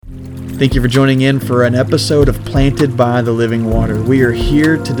Thank you for joining in for an episode of Planted by the Living Water. We are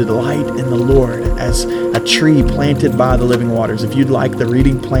here to delight in the Lord as a tree planted by the living waters. If you'd like the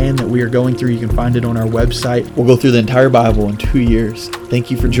reading plan that we are going through, you can find it on our website. We'll go through the entire Bible in 2 years. Thank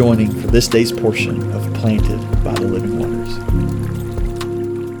you for joining for this day's portion of Planted by the Living Waters.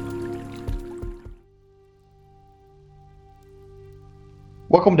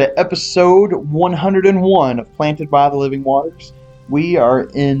 Welcome to episode 101 of Planted by the Living Waters. We are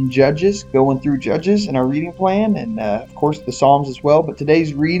in Judges, going through Judges in our reading plan, and of course the Psalms as well. But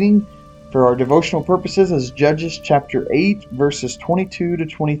today's reading for our devotional purposes is Judges chapter 8, verses 22 to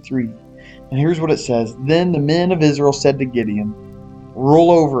 23. And here's what it says. Then the men of Israel said to Gideon,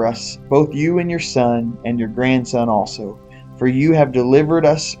 "Rule over us, both you and your son and your grandson also, for you have delivered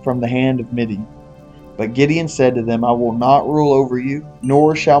us from the hand of Midian." But Gideon said to them, "I will not rule over you,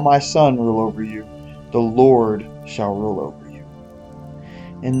 nor shall my son rule over you. The Lord shall rule over you."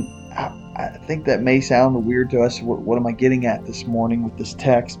 And I think that may sound weird to us. What am I getting at this morning with this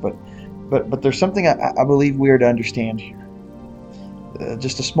text? But there's something I believe we are to understand here.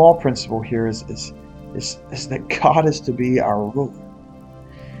 Just a small principle here is that God is to be our ruler.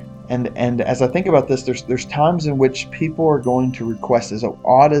 And as I think about this, there's times in which people are going to request, as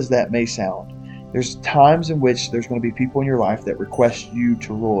odd as that may sound, there's times in which there's going to be people in your life that request you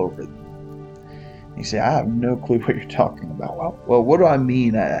to rule over them. You say, "I have no clue what you're talking about." Well, what do I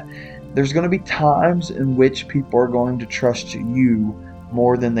mean? There's going to be times in which people are going to trust you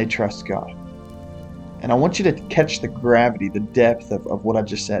more than they trust God. And I want you to catch the gravity, the depth of what I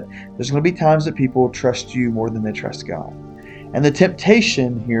just said. There's going to be times that people will trust you more than they trust God. And the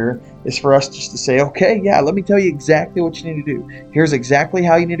temptation here is for us just to say, "Okay, yeah, let me tell you exactly what you need to do. Here's exactly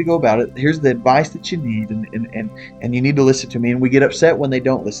how you need to go about it. Here's the advice that you need, and you need to listen to me." And we get upset when they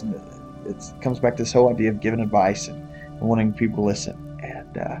don't listen to it. It comes back to this whole idea of giving advice and wanting people to listen.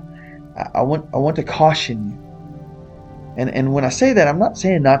 And I want to caution you. And when I say that, I'm not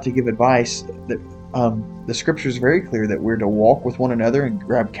saying not to give advice. That the scripture is very clear that we're to walk with one another and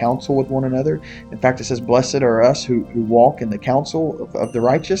grab counsel with one another. In fact, it says, "Blessed are us who walk in the counsel of the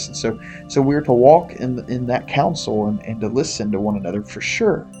righteous." And so we're to walk in that counsel and to listen to one another for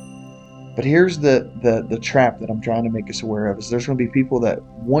sure. But here's the trap that I'm trying to make us aware of, is there's going to be people that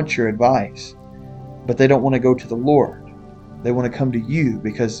want your advice, but they don't want to go to the Lord. They want to come to you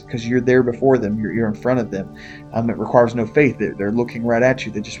because you're there before them. You're in front of them. It requires no faith. They're looking right at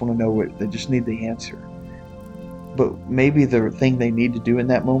you. They just want to know they just need the answer. But maybe the thing they need to do in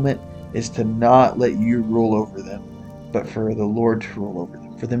that moment is to not let you rule over them, but for the Lord to rule over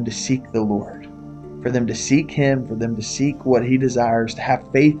them, for them to seek the Lord, for them to seek Him, for them to seek what He desires, to have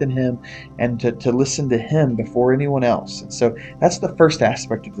faith in Him, and to listen to Him before anyone else. And so that's the first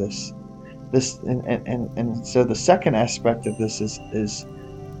aspect of this. And so the second aspect of this is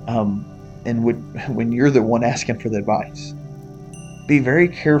when you're the one asking for the advice, be very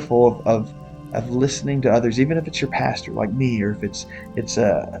careful of listening to others, even if it's your pastor like me, or if it's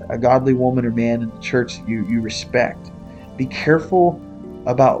a godly woman or man in the church that you respect. Be careful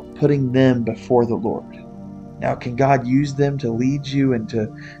about putting them before the Lord. Now, can God use them to lead you and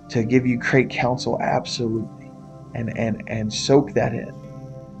to give you great counsel? Absolutely. And soak that in.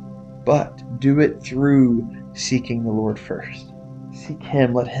 But do it through seeking the Lord first. Seek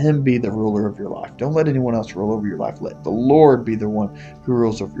Him. Let Him be the ruler of your life. Don't let anyone else rule over your life. Let the Lord be the one who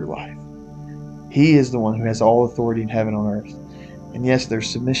rules over your life. He is the one who has all authority in heaven and on earth. And yes, there's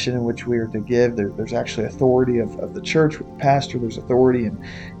submission in which we are to give. There's actually authority of the church with the pastor. There's authority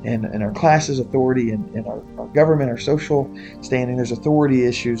in our classes, authority in our government, our social standing. There's authority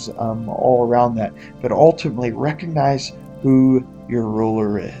issues all around that. But ultimately, recognize who your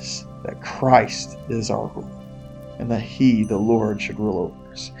ruler is, that Christ is our ruler, and that He, the Lord, should rule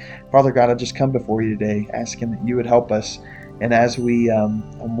over us. Father God, I just come before you today asking that you would help us. And as we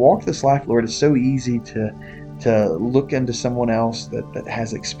walk this life, Lord, it's so easy to look into someone else that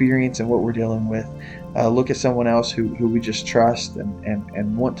has experience in what we're dealing with. Look at someone else who we just trust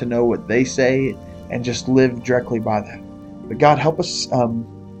and want to know what they say and just live directly by that. But God, help us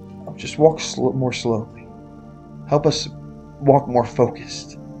just walk more slowly. Help us walk more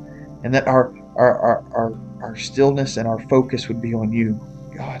focused, and that our stillness and our focus would be on you,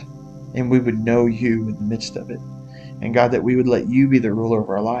 God, and we would know you in the midst of it. And God, that we would let you be the ruler of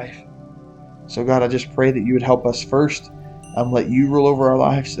our life. So God, I just pray that you would help us first, let you rule over our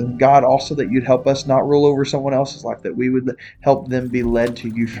lives. And God, also that you'd help us not rule over someone else's life, that we would help them be led to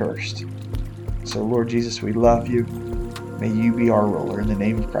you first. So Lord Jesus, we love you. May you be our ruler. In the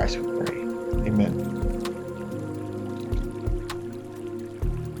name of Christ we pray. Amen.